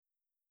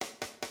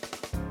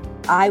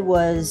I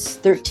was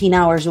 13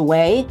 hours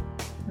away,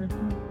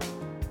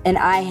 and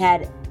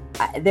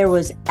there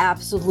was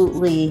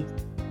absolutely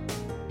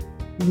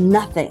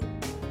nothing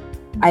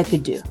I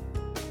could do.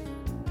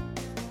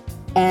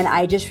 And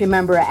I just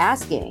remember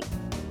asking,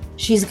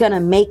 she's going to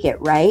make it,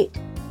 right?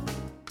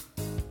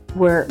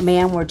 We're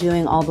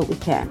doing all that we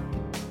can.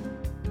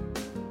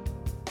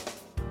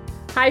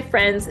 Hi,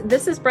 friends.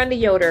 This is Brenda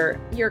Yoder,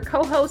 your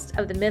co-host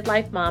of the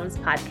Midlife Moms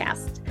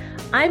podcast.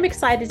 I'm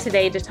excited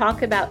today to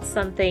talk about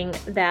something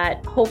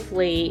that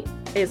hopefully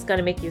is going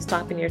to make you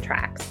stop in your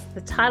tracks.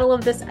 The title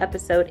of this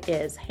episode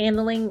is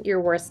Handling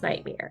Your Worst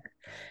Nightmare.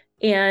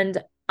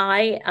 And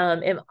I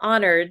am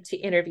honored to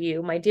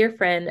interview my dear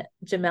friend,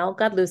 Jamelle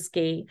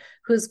Godlewski,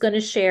 who's going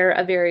to share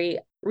a very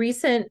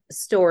recent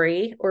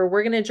story, or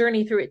we're going to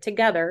journey through it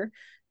together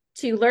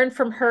to learn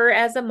from her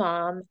as a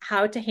mom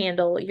how to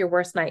handle your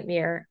worst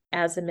nightmare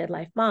as a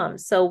midlife mom.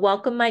 So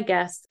welcome my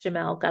guest,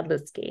 Jamelle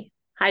Godlewski.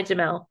 Hi,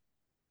 Jamelle.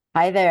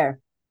 Hi there.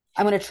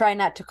 I'm going to try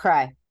not to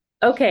cry.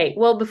 Okay.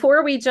 Well,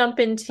 before we jump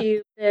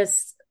into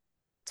this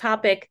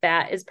topic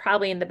that is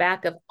probably in the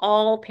back of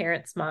all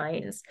parents'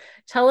 minds,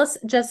 tell us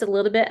just a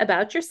little bit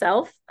about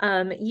yourself.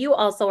 You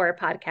also are a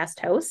podcast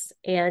host,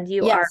 and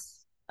you are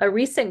a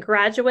recent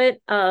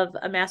graduate of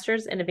a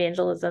master's in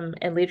evangelism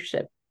and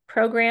leadership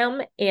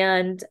program.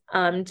 And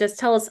just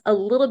tell us a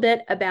little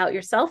bit about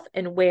yourself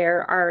and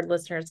where our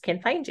listeners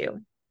can find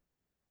you.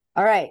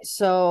 All right.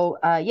 So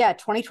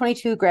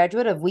 2022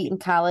 graduate of Wheaton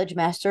College,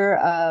 Master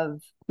of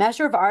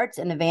Arts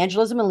in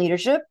Evangelism and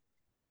Leadership.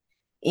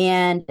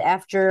 And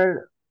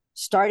after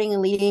starting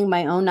and leading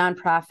my own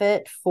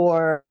nonprofit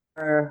for,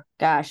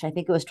 I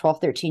think it was 12,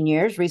 13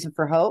 years, Reason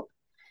for Hope,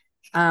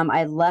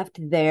 I left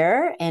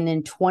there. And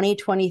in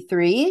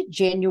 2023,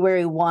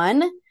 January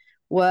 1,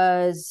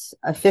 was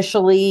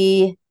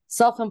officially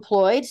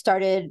self-employed,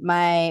 started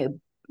my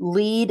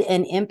Lead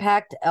and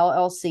Impact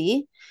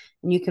LLC.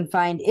 And you can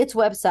find its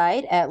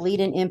website at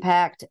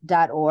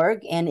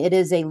leadandimpact.org. And it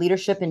is a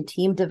leadership and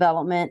team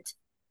development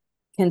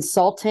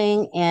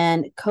consulting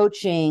and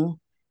coaching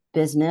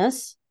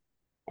business.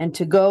 And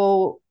to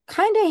go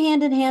kind of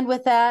hand in hand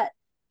with that,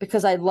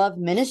 because I love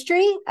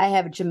ministry, I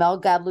have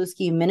Jamelle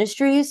Godlewski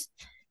Ministries.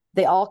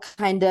 They all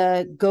kind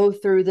of go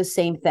through the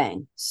same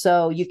thing.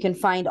 So you can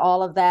find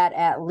all of that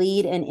at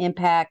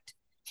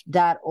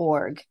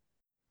leadandimpact.org.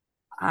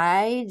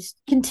 I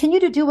continue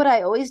to do what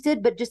I always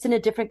did, but just in a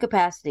different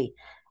capacity.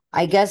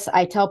 I guess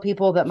I tell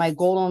people that my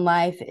goal in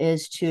life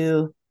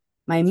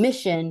my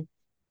mission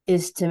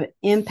is to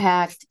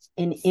impact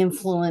and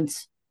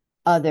influence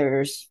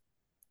others.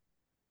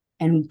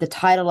 And the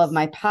title of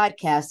my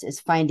podcast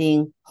is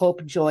Finding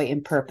Hope, Joy,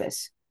 and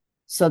Purpose.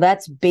 So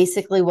that's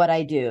basically what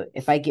I do.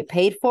 If I get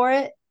paid for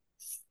it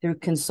through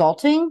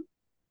consulting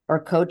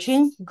or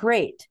coaching,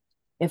 great.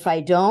 If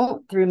I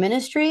don't, through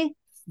ministry,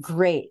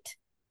 great.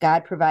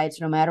 God provides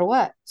no matter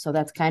what. So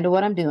that's kind of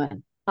what I'm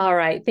doing. All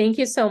right. Thank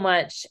you so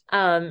much.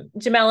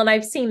 Jamelle, and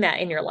I've seen that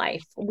in your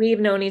life. We've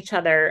known each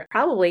other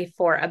probably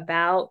for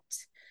about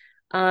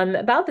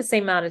the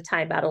same amount of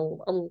time, about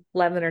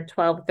 11 or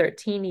 12,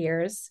 13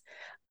 years.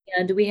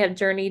 And we have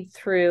journeyed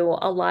through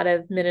a lot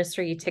of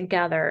ministry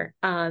together.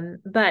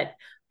 But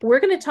we're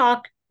going to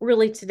talk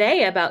really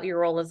today about your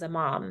role as a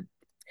mom.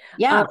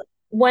 Yeah.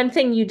 One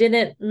thing you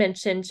didn't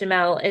mention,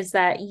 Jamelle, is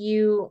that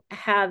you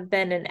have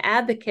been an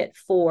advocate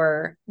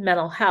for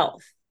mental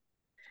health.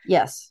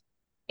 Yes.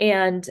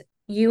 And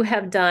you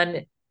have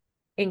done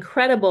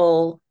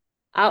incredible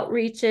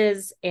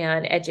outreaches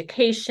and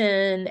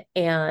education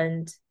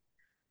and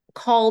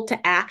call to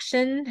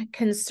action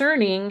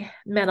concerning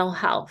mental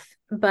health.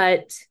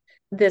 But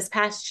this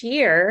past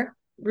year,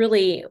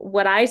 really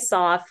what I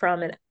saw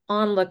from an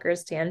onlooker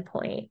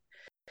standpoint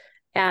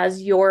as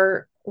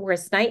your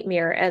worst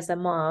nightmare as a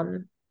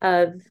mom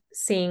of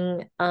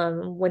seeing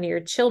one of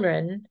your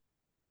children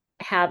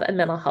have a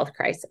mental health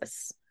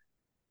crisis.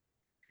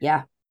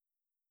 Yeah.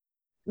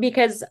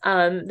 Because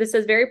this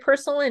is very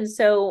personal. And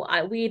so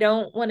we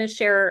don't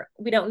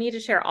need to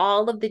share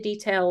all of the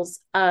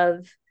details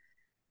of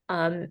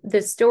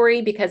this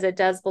story because it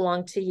does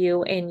belong to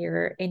you and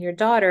your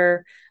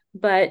daughter.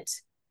 But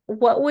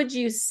what would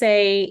you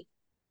say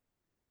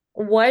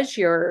was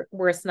your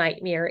worst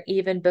nightmare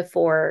even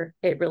before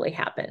it really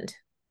happened?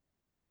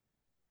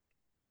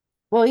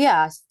 Well,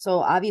 yeah. So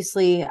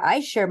obviously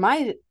I share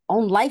my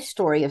own life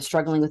story of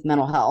struggling with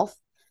mental health,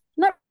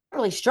 not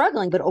really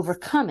struggling, but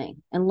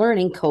overcoming and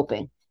learning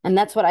coping. And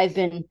that's what I've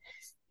been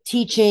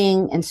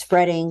teaching and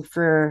spreading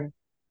for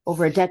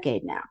over a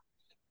decade now.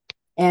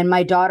 And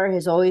my daughter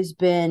has always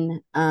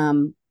been,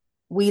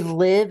 we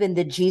live in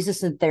the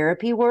Jesus and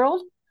therapy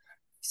world.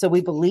 So we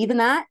believe in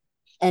that.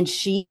 And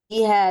she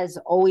has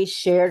always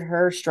shared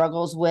her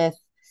struggles with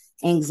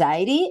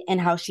anxiety and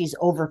how she's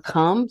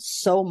overcome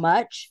so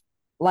much.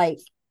 Like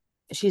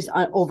she's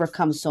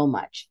overcome so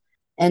much.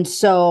 And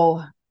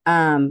so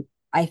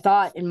I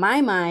thought in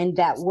my mind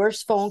that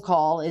worst phone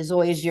call is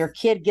always your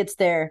kid gets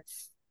their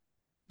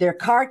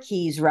car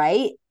keys,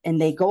 right? And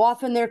they go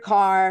off in their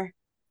car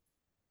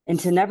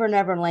into Never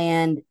Never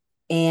Land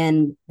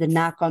and the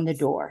knock on the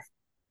door.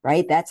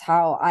 right? That's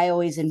how I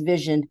always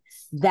envisioned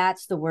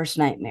that's the worst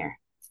nightmare.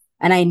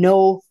 And I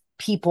know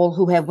people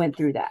who have went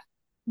through that.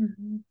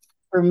 Mm-hmm.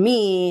 For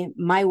me,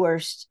 my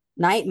worst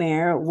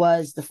nightmare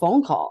was the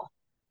phone call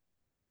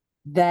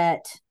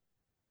that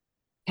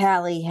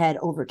Callie had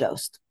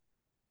overdosed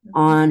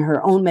on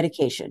her own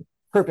medication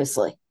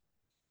purposely.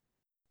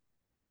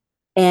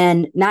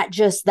 And not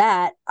just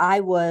that,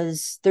 I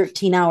was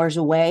 13 hours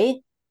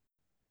away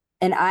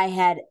and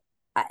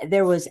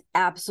there was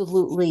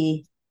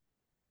absolutely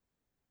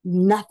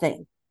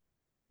nothing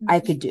I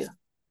could do.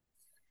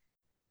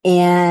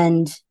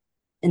 And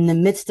in the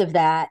midst of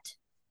that,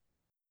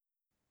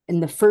 in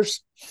the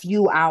first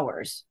few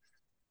hours,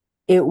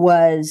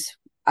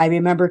 I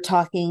remember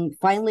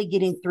finally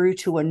getting through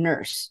to a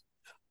nurse.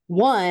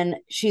 One,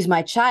 she's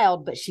my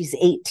child, but she's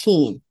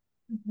 18.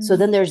 So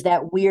then there's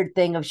that weird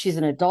thing of she's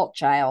an adult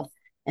child.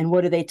 And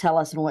what do they tell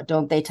us and what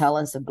don't they tell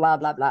us and blah,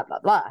 blah, blah, blah,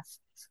 blah.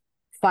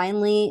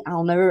 Finally,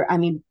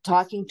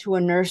 talking to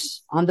a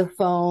nurse on the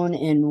phone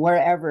in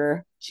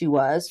wherever she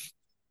was,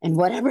 in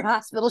whatever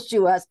hospital she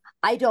was,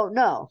 I don't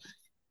know.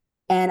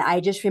 And I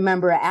just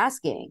remember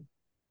asking,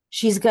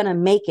 she's going to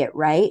make it,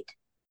 right?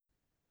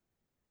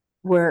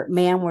 We're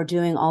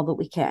doing all that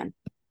we can.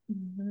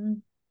 Mm-hmm.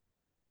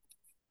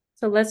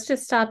 So let's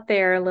just stop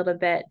there a little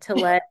bit to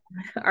let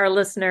our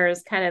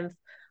listeners kind of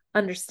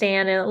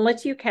understand and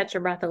let you catch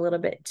your breath a little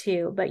bit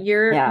too. But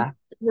your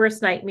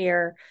worst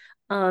nightmare,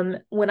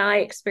 when I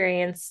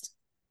experienced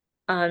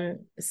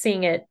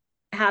seeing it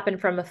happen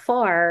from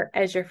afar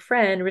as your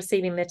friend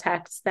receiving the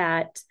text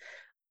that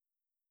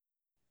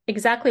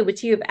exactly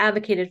what you have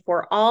advocated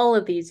for all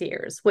of these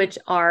years, which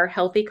are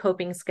healthy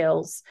coping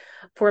skills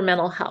for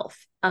mental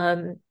health,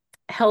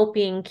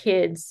 helping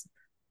kids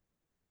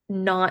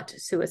not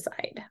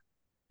suicide.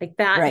 Like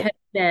that has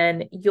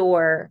been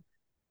your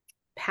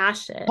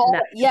passion.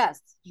 Yes.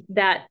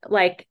 That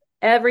like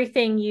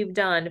everything you've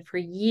done for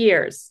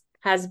years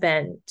has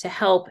been to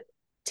help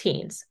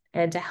teens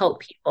and to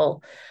help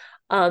people,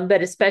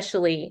 but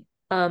especially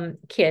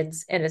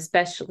kids, and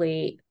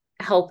especially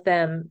help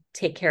them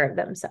take care of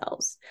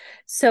themselves.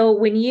 So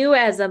when you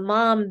as a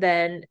mom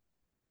then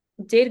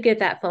did get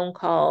that phone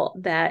call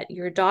that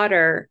your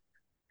daughter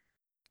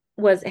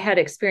had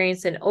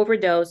experienced an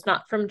overdose,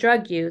 not from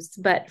drug use,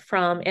 but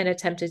from an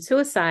attempted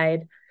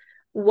suicide,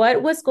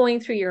 what was going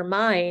through your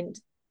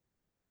mind?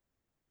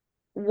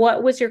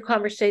 What was your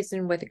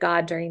conversation with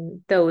God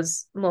during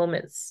those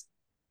moments?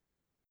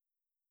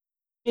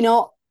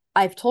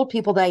 I've told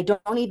people that I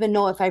don't even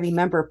know if I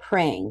remember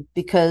praying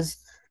because,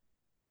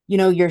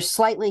 you're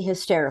slightly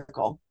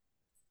hysterical.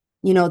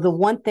 The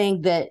one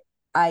thing that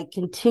I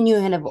continue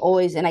and have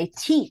always, and I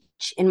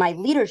teach in my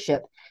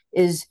leadership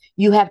is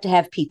you have to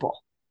have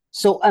people.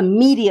 So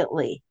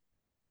immediately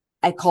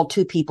I called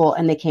 2 people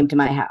and they came to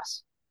my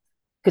house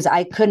because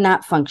I could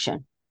not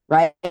function,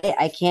 right?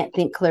 I can't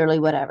think clearly,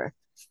 whatever.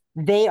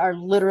 They are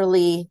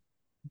literally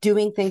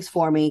doing things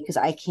for me because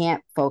I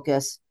can't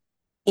focus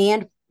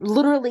and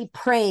literally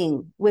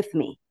praying with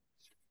me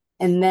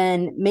and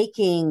then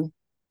making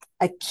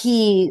a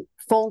key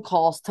phone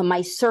calls to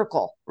my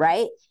circle,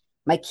 right?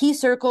 My key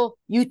circle,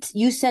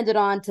 you send it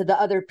on to the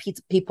other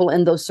people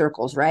in those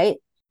circles, right?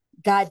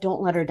 God,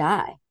 don't let her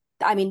die.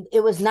 I mean,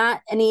 it was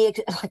not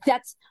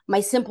that's my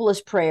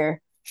simplest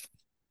prayer.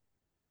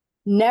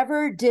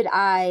 Never did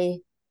I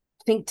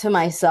think to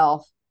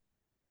myself,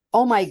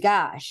 oh my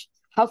gosh,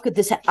 how could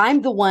this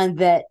I'm the one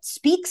that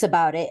speaks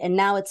about it and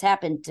now it's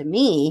happened to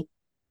me.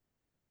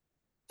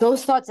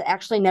 Those thoughts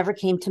actually never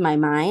came to my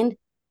mind.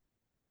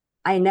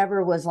 I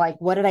never was like,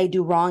 what did I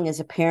do wrong as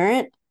a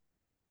parent?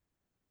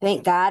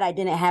 Thank God I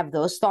didn't have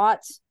those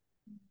thoughts.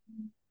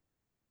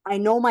 I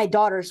know my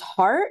daughter's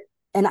heart,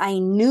 and I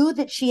knew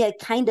that she had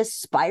kind of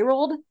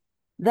spiraled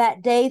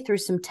that day through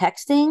some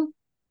texting.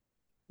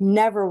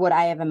 Never would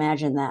I have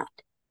imagined that.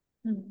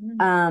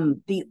 Mm-hmm.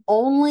 The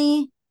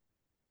only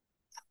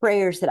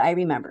prayers that I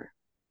remember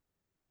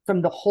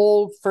from the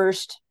whole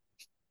first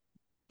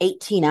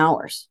 18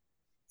 hours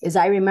is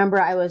I remember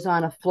I was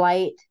on a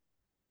flight.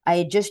 I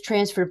had just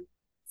transferred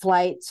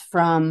flights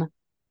going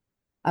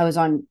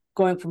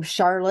from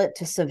Charlotte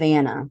to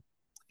Savannah.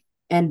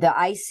 And the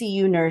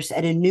ICU nurse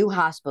at a new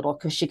hospital,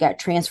 because she got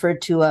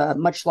transferred to a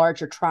much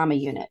larger trauma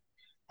unit,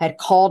 had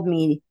called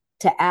me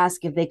to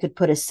ask if they could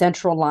put a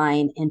central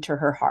line into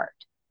her heart.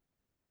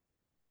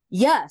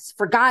 Yes,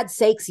 for God's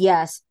sakes,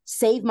 yes,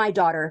 save my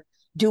daughter,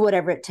 do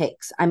whatever it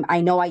takes.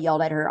 I know I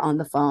yelled at her on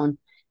the phone,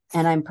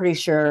 and I'm pretty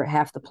sure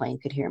half the plane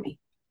could hear me.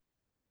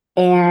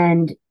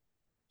 And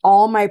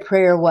all my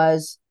prayer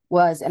was,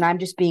 and I'm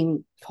just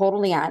being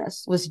totally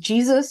honest, was,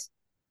 Jesus,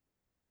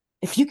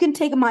 if you can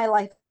take my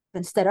life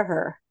instead of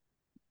her,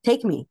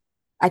 take me.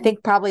 I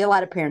think probably a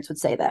lot of parents would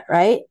say that,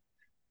 right?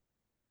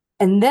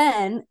 And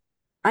then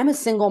I'm a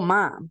single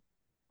mom.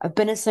 I've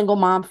been a single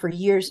mom for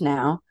years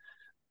now.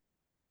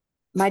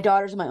 My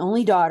daughter's my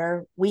only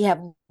daughter. We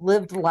have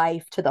lived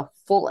life to the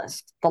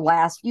fullest.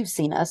 You've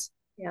seen us.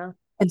 Yeah.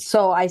 And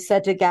so I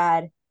said to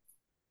God,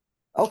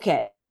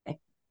 okay,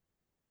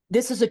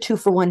 this is a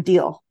 2-for-1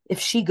 deal. If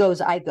she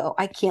goes, I go.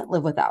 I can't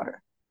live without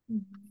her.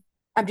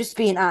 I'm just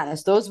being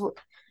honest. Those were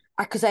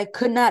because I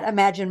could not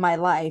imagine my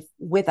life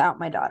without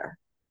my daughter.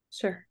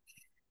 Sure.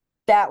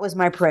 That was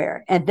my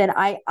prayer. And then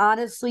I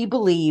honestly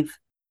believe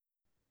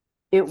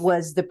it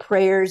was the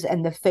prayers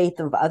and the faith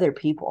of other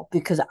people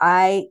because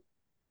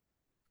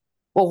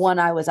one,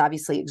 I was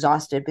obviously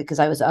exhausted because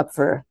I was up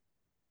for,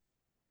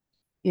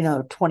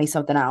 20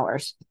 something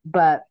hours,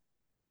 but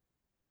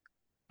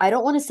I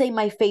don't want to say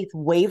my faith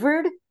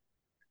wavered.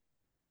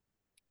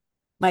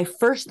 My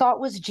first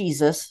thought was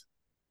Jesus,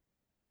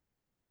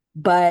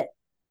 but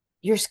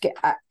you're scared.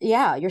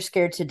 Yeah, you're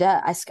scared to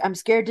death. I'm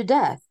scared to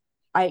death.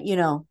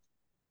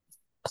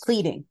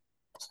 Pleading,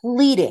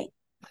 pleading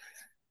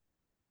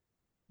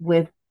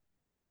with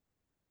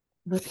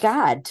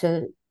God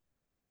to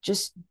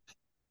just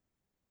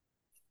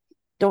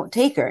don't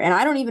take her. And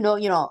I don't even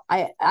know,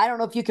 I don't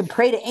know if you can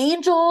pray to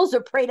angels or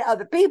pray to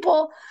other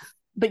people,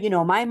 but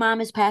my mom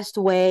has passed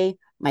away,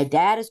 my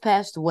dad has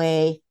passed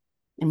away,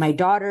 and my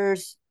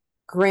daughter's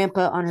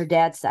grandpa on her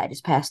dad's side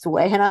has passed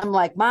away. And I'm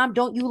like, Mom,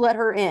 don't you let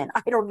her in.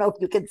 I don't know if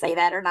you can say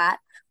that or not.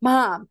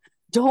 Mom,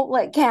 don't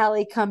let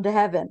Callie come to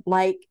heaven.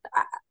 Like,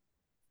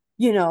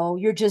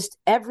 you're just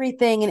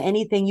everything and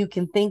anything you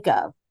can think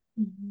of.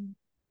 Mm-hmm.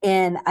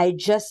 And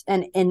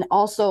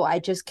also I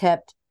just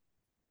kept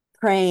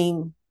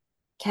praying,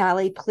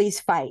 Callie, please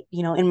fight.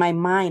 In my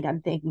mind,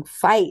 I'm thinking,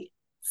 fight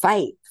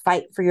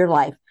for your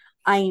life.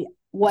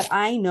 What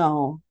I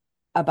know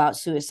about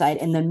suicide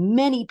and the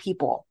many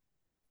people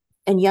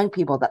and young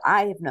people that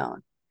I have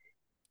known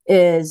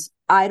is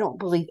I don't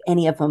believe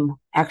any of them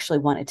actually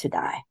wanted to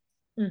die.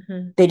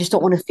 Mm-hmm. They just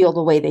don't want to feel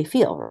the way they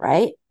feel,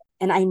 right?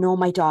 And I know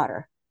my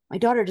daughter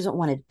doesn't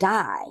want to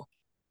die.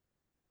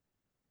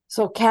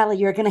 So Callie,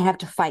 you're going to have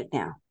to fight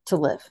now to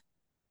live,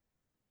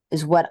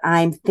 is what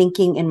I'm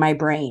thinking in my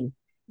brain.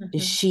 Mm-hmm.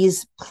 Is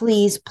she's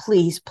please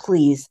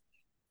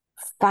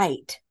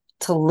fight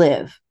to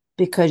live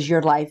because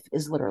your life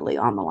is literally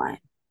on the line.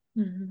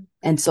 Mm-hmm.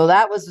 And so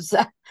that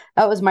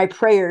was my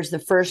prayers the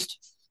first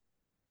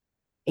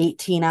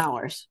 18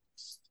 hours.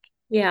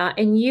 Yeah.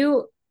 And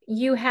you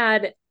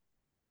had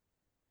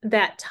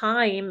that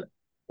time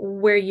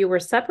where you were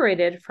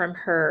separated from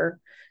her.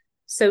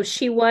 So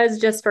she was,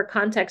 just for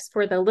context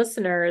for the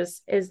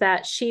listeners, is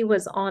that she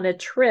was on a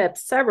trip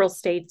several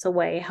states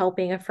away,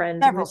 helping a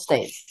friend. Several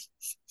states.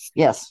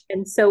 Yes.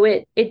 And so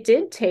it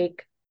did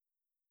take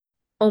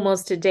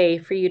almost a day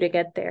for you to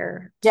get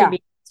there to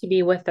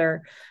be with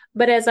her.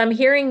 But as I'm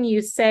hearing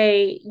you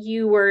say,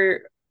 you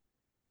were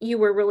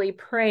really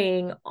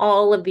praying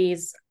all of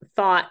these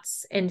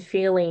thoughts and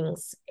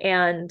feelings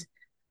and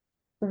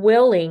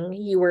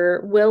you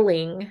were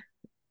willing,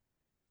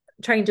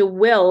 trying to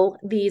will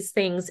these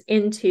things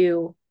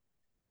into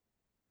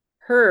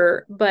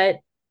her. But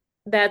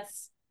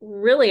that's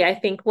really, I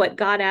think, what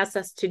God asks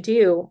us to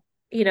do.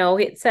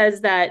 It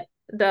says that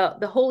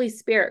the Holy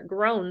Spirit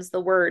groans the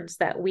words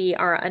that we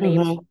are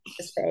unable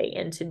to say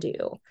and to do.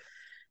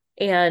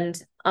 And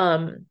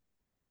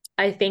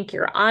I think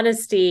your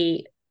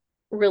honesty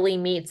really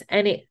meets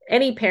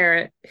any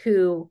parent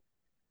who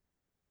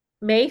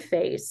may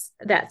face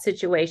that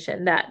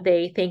situation that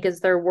they think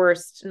is their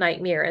worst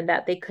nightmare and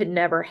that they could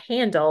never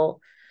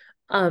handle.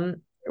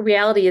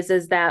 Reality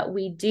is that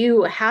we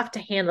do have to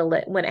handle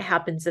it when it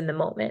happens in the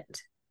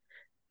moment.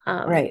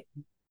 Right.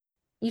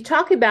 You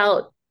talk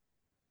about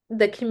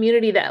the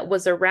community that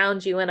was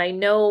around you, and I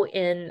know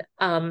in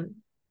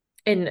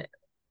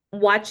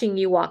watching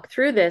you walk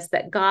through this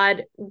that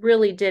God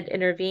really did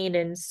intervene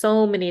in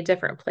so many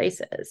different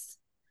places.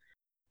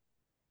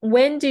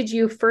 When did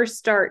you first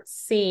start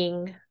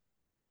seeing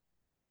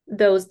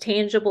those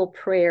tangible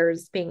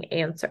prayers being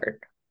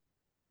answered?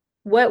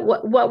 What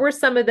were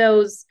some of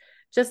those?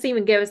 Just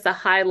even give us a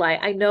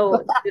highlight. I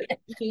know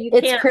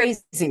it's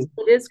crazy.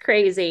 It is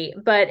crazy,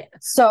 but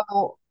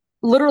so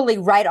literally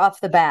right off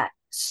the bat.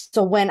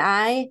 So when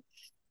I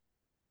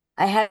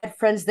had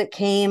friends that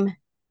came to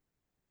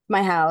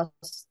my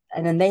house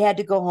and then they had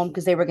to go home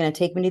because they were going to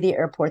take me to the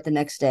airport the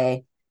next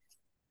day.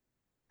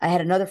 I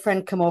had another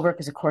friend come over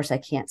because of course I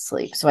can't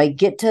sleep. So I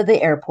get to the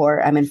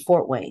airport. I'm in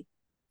Fort Wayne.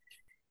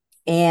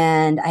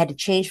 And I had to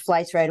change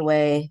flights right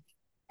away.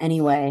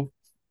 Anyway,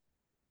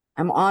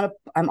 I'm on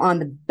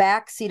the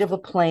back seat of a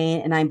plane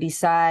and I'm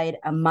beside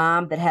a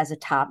mom that has a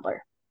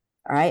toddler.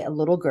 All right, a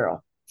little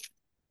girl.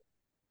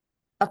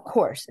 Of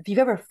course, if you've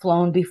ever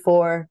flown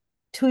before,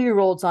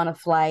 2-year-olds on a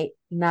flight,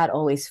 not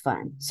always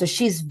fun. So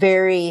she's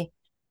not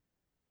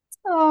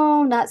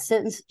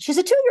sitting. She's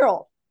a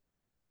 2-year-old.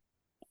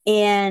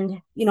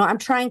 And, I'm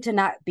trying to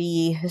not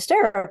be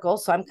hysterical.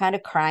 So I'm kind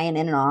of crying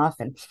in and off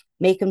and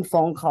making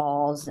phone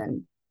calls.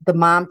 And the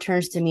mom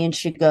turns to me and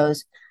she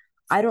goes,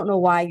 I don't know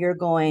why you're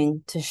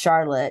going to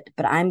Charlotte,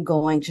 but I'm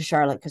going to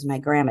Charlotte because my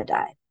grandma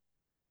died.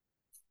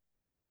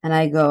 And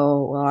I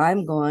go, well,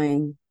 I'm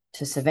going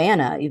to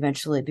Savannah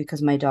eventually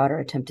because my daughter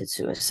attempted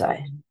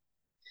suicide.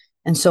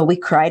 And so we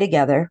cry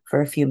together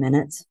for a few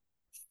minutes.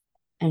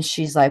 And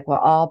she's like,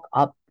 well,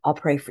 I'll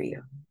pray for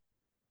you.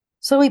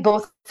 So we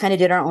both kind of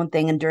did our own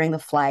thing. And during the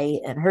flight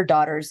and her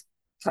daughters,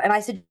 and I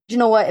said, you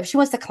know what, if she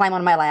wants to climb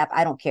on my lap,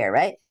 I don't care.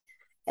 Right.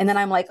 And then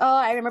I'm like, oh,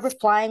 I remember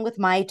flying with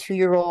my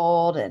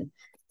 2-year-old, and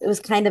it was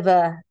kind of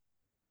a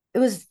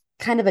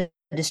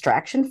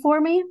distraction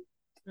for me.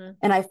 Mm.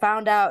 And I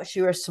found out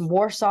she was from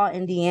Warsaw,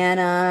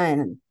 Indiana,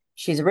 and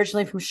she's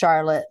originally from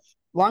Charlotte.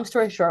 Long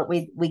story short,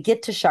 we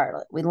get to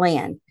Charlotte, we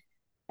land,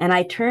 and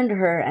I turned to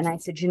her and I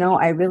said,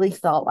 I really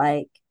felt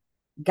like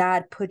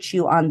God put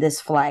you on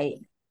this flight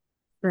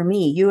for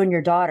me, you and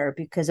your daughter,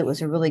 because it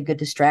was a really good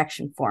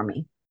distraction for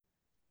me.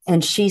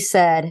 And she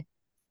said,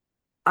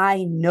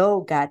 I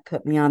know God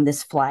put me on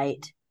this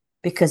flight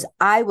because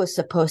I was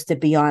supposed to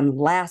be on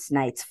last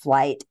night's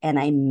flight and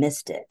I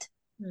missed it.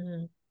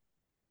 Mm-hmm.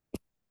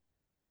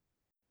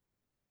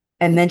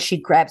 And then she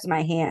grabs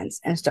my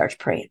hands and starts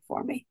praying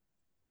for me.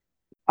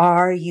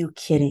 Are you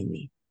kidding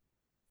me?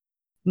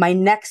 My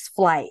next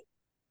flight,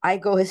 I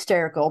go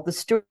hysterical. The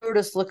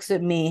stewardess looks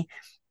at me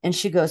and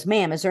she goes,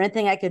 ma'am, is there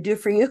anything I could do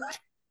for you?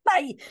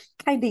 I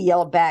kind of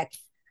yelled back,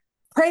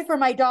 pray for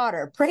my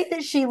daughter. Pray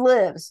that she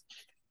lives.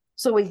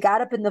 So we got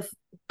up in the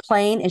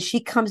plane and she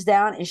comes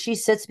down and she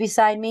sits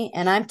beside me.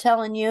 And I'm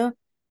telling you,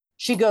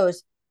 she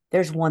goes,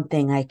 there's one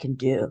thing I can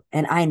do.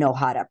 And I know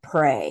how to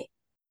pray.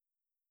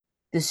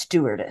 The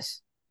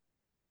stewardess.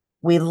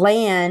 We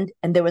land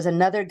and there was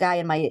another guy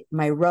in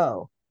my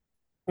row.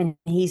 And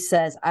he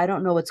says, I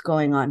don't know what's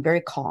going on.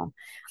 Very calm.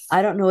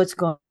 I don't know what's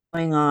going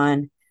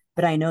on,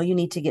 but I know you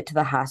need to get to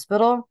the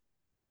hospital.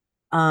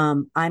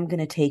 I'm going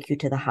to take you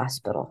to the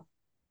hospital.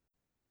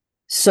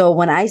 So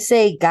when I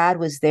say God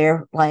was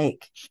there,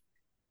 like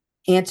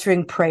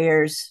answering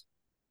prayers,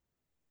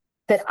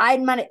 that I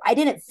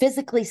didn't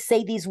physically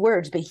say these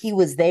words, but he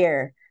was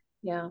there,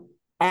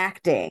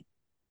 acting.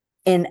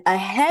 And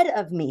ahead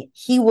of me,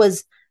 he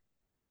was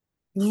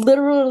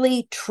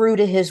literally true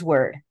to his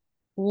word,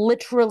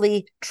 that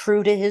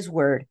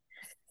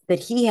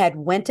he had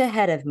went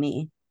ahead of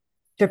me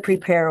to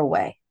prepare a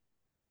way.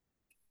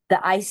 The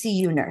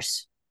ICU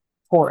nurse,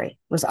 Corey,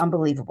 was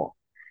unbelievable.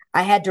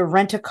 I had to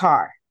rent a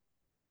car,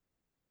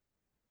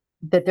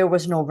 that there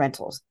was no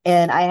rentals.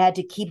 And I had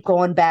to keep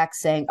going back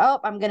saying,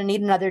 oh, I'm going to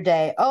need another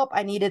day. Oh,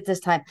 I need it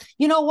this time.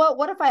 You know what?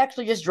 What if I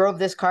actually just drove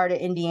this car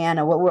to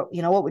Indiana?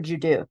 What would you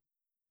do?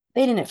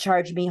 They didn't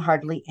charge me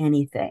hardly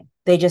anything.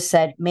 They just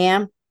said,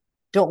 ma'am,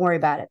 don't worry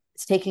about it.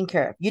 It's taken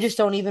care of. You just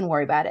don't even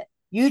worry about it.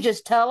 You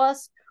just tell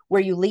us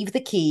where you leave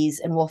the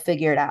keys and we'll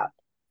figure it out.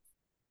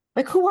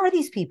 Like, who are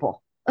these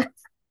people?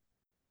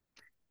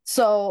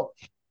 So,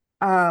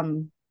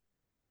 let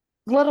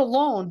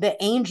alone the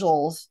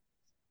angels,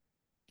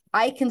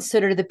 I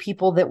consider the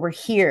people that were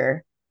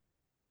here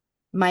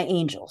my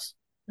angels,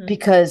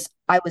 because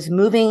I was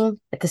moving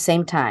at the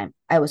same time.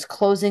 I was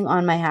closing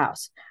on my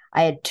house.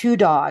 I had 2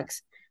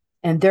 dogs,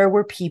 and there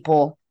were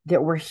people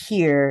that were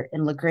here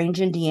in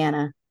LaGrange,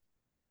 Indiana,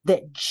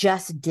 that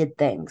just did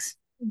things.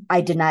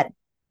 I did not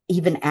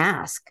even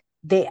ask.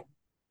 They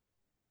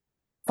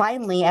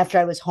finally, after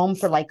I was home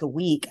for like a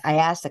week, I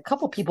asked a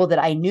couple people that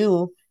I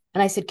knew,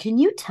 and I said, can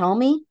you tell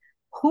me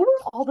who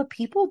were all the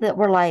people that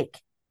were like,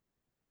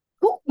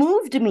 who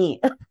moved me?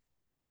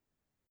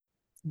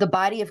 The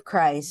body of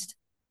Christ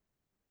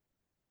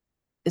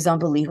is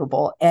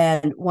unbelievable.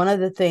 And one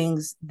of the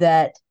things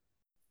that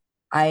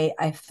I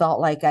felt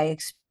like I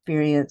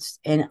experienced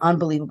in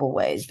unbelievable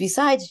ways,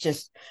 besides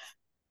just,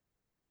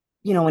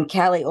 when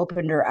Callie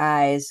opened her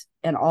eyes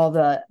and all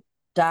the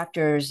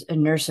doctors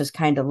and nurses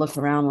kind of looked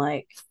around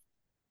like,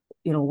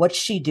 what's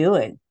she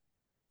doing?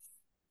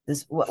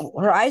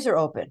 Her eyes are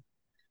open.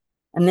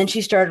 And then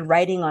she started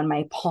writing on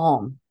my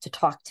palm to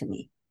talk to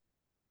me.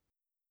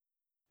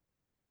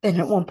 And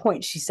at one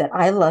point she said,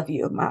 I love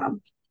you,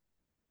 Mom.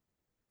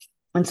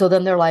 And so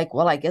then they're like,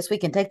 well, I guess we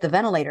can take the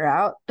ventilator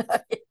out.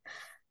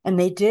 And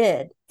they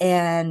did.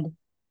 And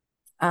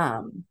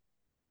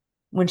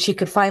when she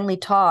could finally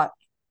talk,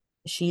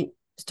 she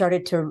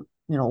started to,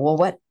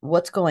 well,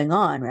 what's going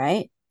on,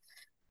 right?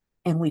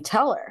 And we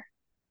tell her,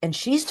 and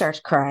she starts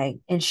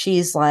crying, and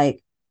she's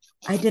like,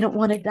 I didn't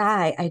want to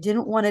die. I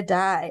didn't want to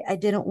die. I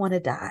didn't want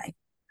to die.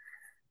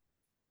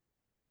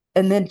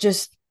 And then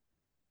just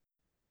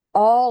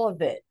all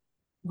of it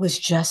was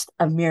just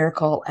a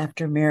miracle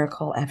after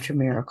miracle after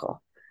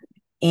miracle.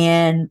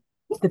 And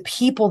the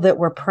people that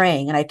were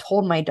praying, and I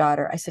told my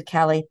daughter, I said,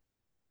 Callie,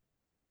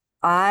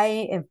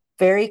 I am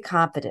very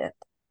confident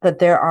that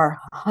there are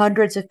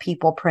hundreds of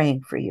people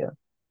praying for you,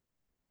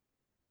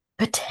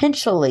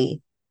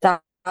 potentially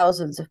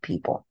thousands of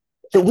people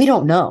that we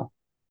don't know.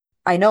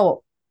 I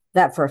know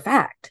that for a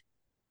fact.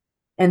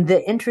 And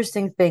the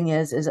interesting thing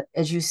is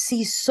as you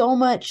see so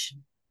much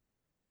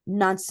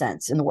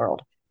nonsense in the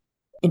world,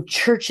 in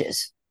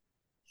churches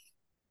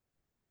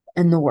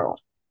in the world,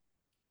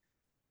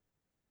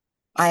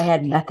 I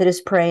had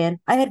Methodists praying.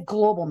 I had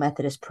global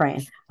Methodists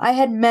praying. I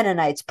had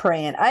Mennonites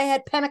praying. I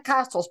had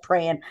Pentecostals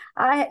praying.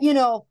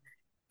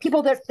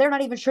 People that they're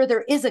not even sure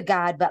there is a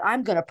God, but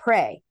I'm going to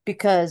pray,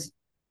 because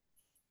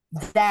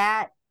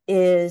that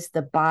is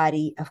the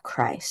body of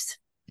Christ.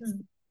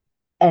 Mm-hmm.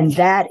 And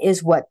that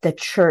is what the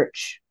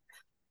church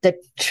is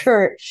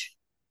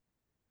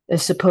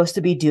supposed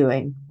to be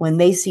doing when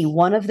they see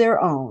one of their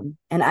own.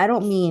 And I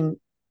don't mean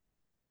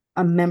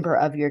a member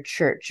of your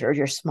church or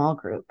your small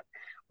group.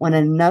 When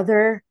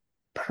another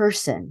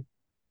person,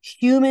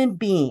 human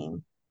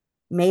being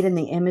made in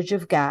the image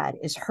of God,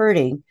 is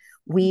hurting,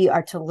 we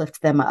are to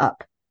lift them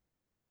up.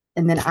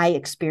 And then I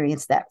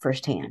experienced that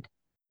firsthand.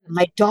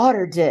 My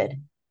daughter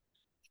did.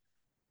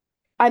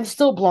 I'm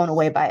still blown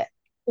away by it.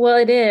 Well,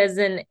 it is,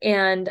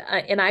 and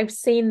I've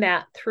seen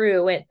that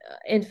through it.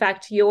 In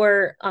fact,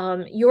 you're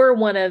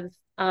one of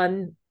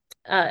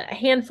a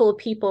handful of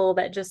people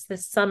that just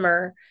this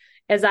summer,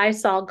 as I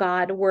saw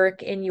God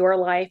work in your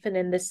life and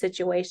in this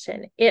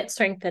situation, it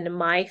strengthened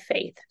my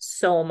faith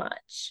so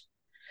much.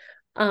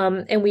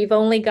 And we've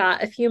only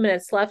got a few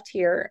minutes left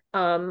here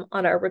on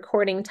our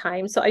recording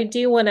time, so I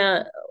do want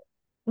to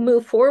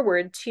move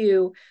forward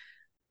to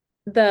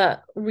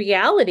the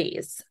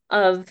realities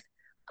of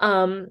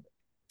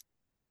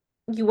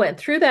you went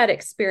through that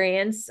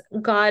experience.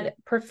 God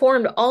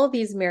performed all of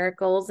these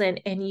miracles, and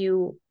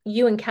you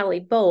and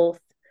Kelly both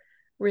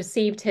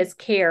received his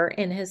care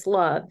and his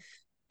love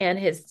and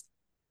his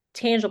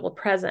tangible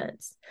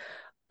presence.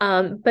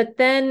 But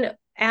then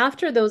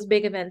after those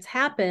big events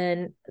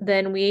happen,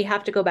 then we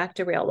have to go back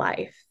to real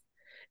life,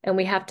 and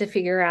we have to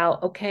figure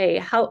out, okay,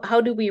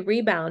 how do we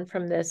rebound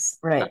from this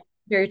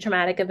very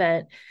traumatic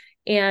event?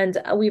 And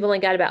we've only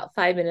got about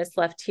 5 minutes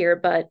left here,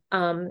 but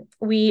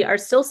we are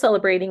still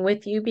celebrating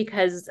with you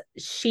because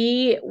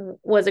she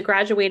was a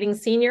graduating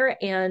senior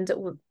and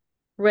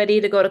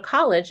ready to go to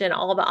college, and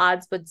all the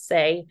odds would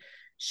say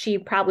she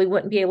probably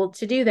wouldn't be able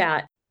to do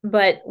that.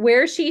 But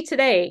where is she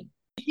today?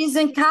 She's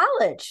in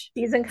college.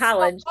 She's in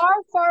college. So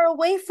far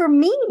away from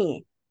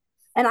me.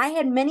 And I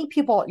had many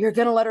people, you're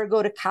going to let her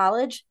go to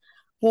college?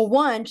 Well,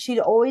 one, she'd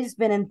always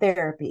been in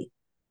therapy.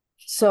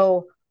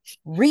 So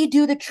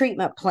redo the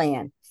treatment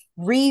plan,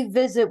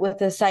 revisit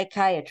with a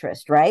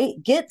psychiatrist, right?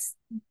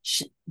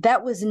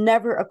 That was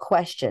never a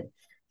question.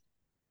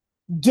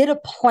 Get a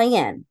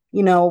plan.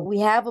 We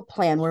have a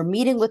plan. We're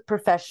meeting with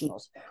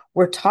professionals.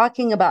 We're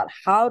talking about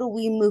how do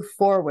we move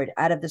forward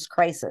out of this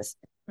crisis.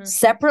 Mm-hmm.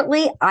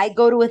 Separately, I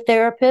go to a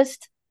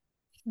therapist.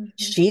 Mm-hmm.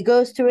 She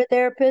goes to a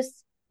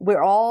therapist.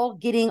 We're all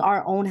getting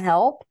our own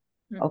help.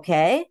 Mm-hmm.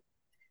 Okay.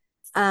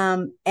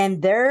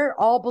 And they're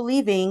all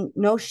believing,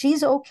 no,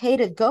 she's okay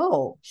to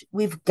go.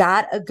 We've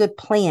got a good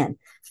plan.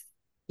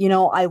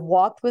 I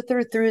walked with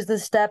her through the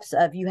steps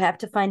of, you have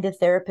to find a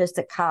therapist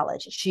at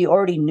college. She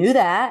already knew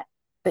that,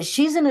 but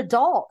she's an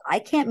adult. I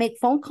can't make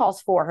phone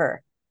calls for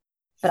her,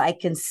 but I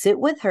can sit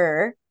with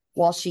her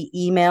while she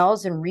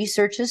emails and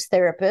researches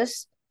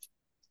therapists.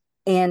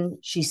 And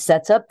she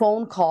sets up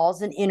phone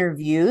calls and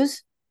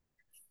interviews.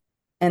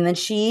 And then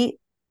she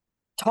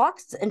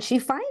talks and she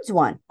finds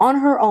one on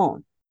her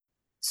own.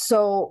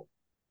 So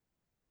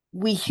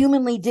we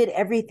humanly did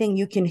everything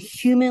you can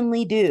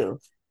humanly do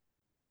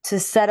to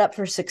set up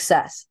for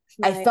success.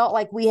 Right. I felt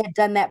like we had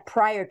done that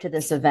prior to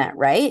this event,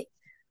 right?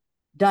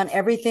 Done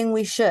everything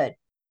we should.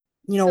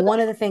 One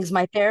of the things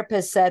my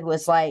therapist said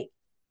was like,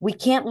 we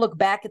can't look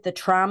back at the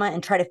trauma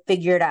and try to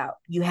figure it out.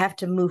 You have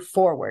to move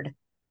forward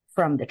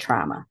from the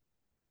trauma.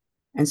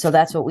 And so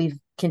that's what we've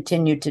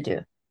continued to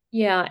do.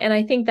 Yeah. And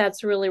I think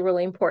that's really,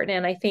 really important.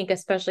 And I think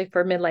especially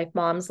for midlife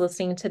moms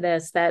listening to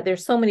this, that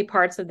there's so many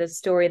parts of this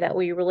story that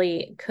we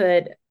really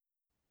could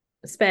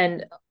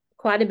spend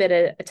quite a bit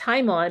of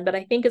time on. But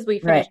I think as we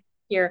finish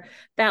here,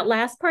 that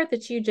last part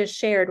that you just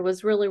shared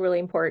was really, really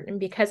important,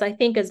 because I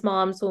think as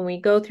moms, when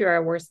we go through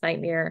our worst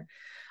nightmare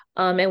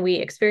and we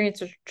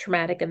experience a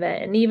traumatic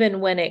event, and even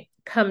when it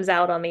comes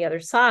out on the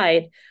other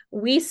side,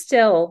 we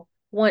still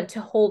want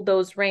to hold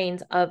those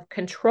reins of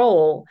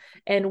control,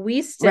 and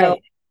we still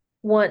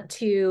want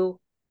to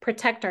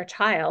protect our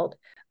child.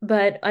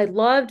 But I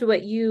loved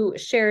what you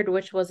shared,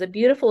 which was a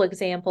beautiful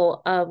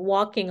example of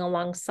walking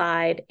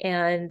alongside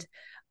and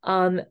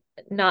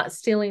not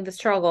stealing the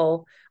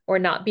struggle or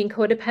not being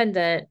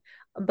codependent,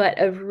 but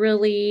of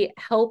really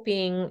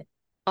helping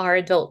our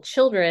adult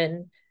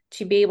children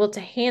to be able to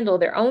handle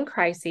their own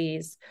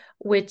crises,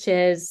 which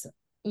is,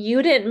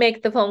 you didn't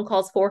make the phone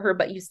calls for her,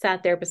 but you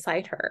sat there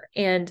beside her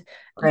and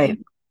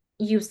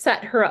you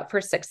set her up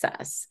for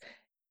success.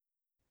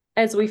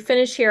 As we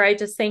finish here, I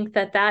just think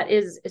that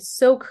is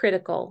so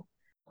critical.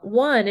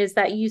 One is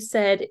that you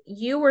said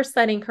you were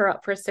setting her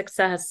up for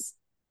success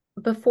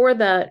before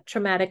the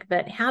traumatic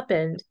event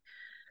happened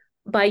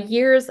by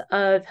years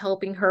of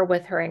helping her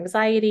with her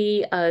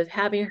anxiety, of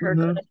having her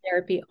go to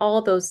therapy,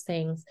 all those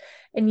things.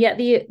 And yet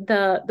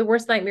the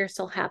worst nightmare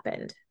still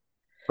happened.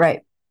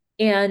 Right.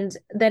 And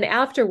then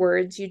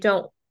afterwards, you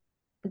don't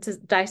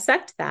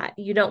dissect that.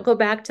 You don't go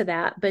back to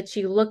that, but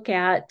you look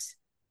at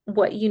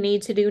what you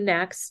need to do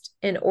next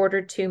in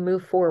order to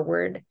move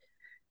forward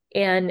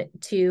and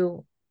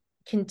to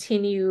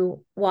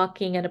continue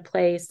walking in a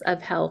place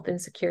of health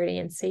and security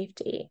and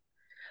safety.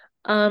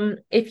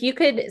 If you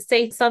could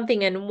say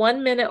something in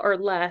 1 minute or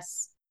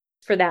less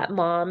for that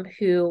mom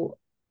who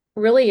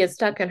really is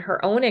stuck in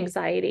her own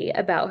anxiety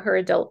about her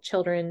adult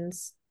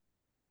children's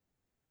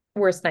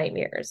worst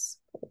nightmares,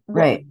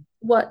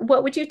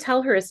 what would you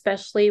tell her,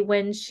 especially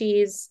when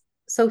she's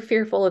so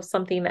fearful of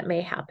something that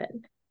may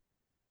happen?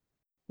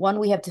 One,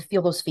 we have to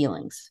feel those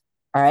feelings.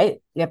 All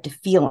right. We have to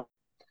feel them.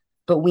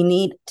 But we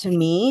need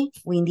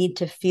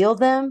to feel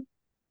them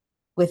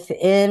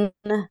within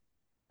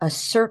a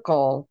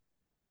circle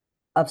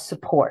of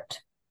support.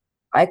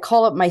 I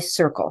call it my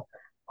circle.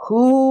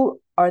 Who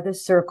are the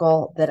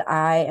circle that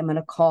I am going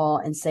to call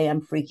and say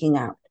I'm freaking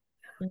out?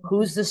 Mm-hmm.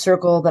 Who's the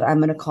circle that I'm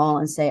going to call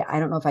and say, I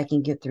don't know if I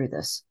can get through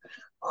this?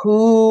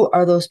 Who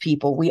are those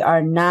people? We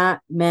are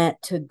not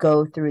meant to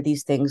go through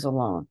these things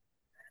alone.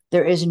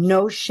 There is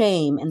no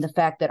shame in the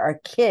fact that our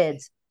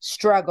kids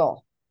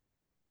struggle.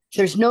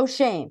 There's no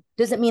shame.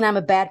 Doesn't mean I'm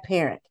a bad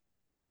parent.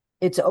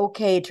 It's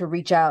okay to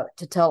reach out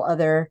to tell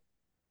other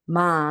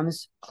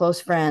moms,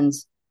 close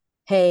friends,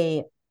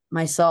 hey,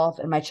 myself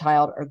and my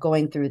child are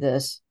going through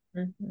this.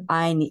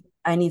 Mm-hmm.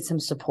 I need some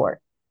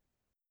support.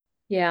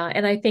 Yeah.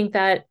 And I think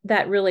that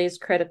really is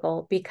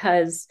critical,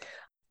 because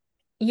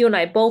you and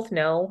I both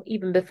know,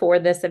 even before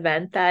this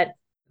event, that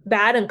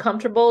bad,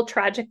 uncomfortable,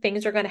 tragic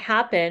things are going to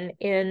happen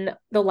in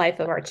the life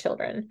of our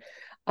children.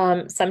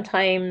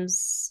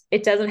 Sometimes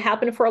it doesn't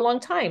happen for a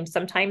long time.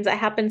 Sometimes it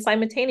happens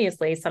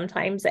simultaneously.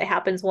 Sometimes it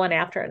happens one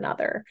after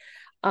another.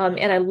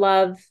 And I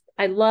love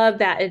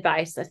that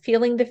advice of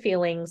feeling the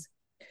feelings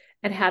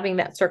and having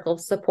that circle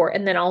of support,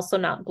 and then also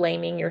not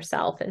blaming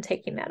yourself and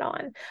taking that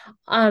on.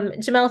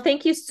 Jamelle,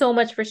 thank you so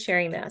much for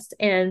sharing this.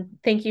 And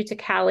thank you to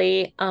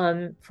Callie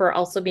for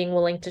also being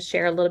willing to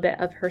share a little bit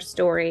of her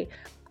story.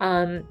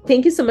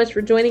 Thank you so much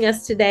for joining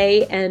us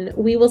today, and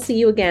we will see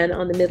you again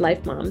on the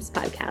Midlife Moms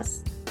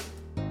podcast.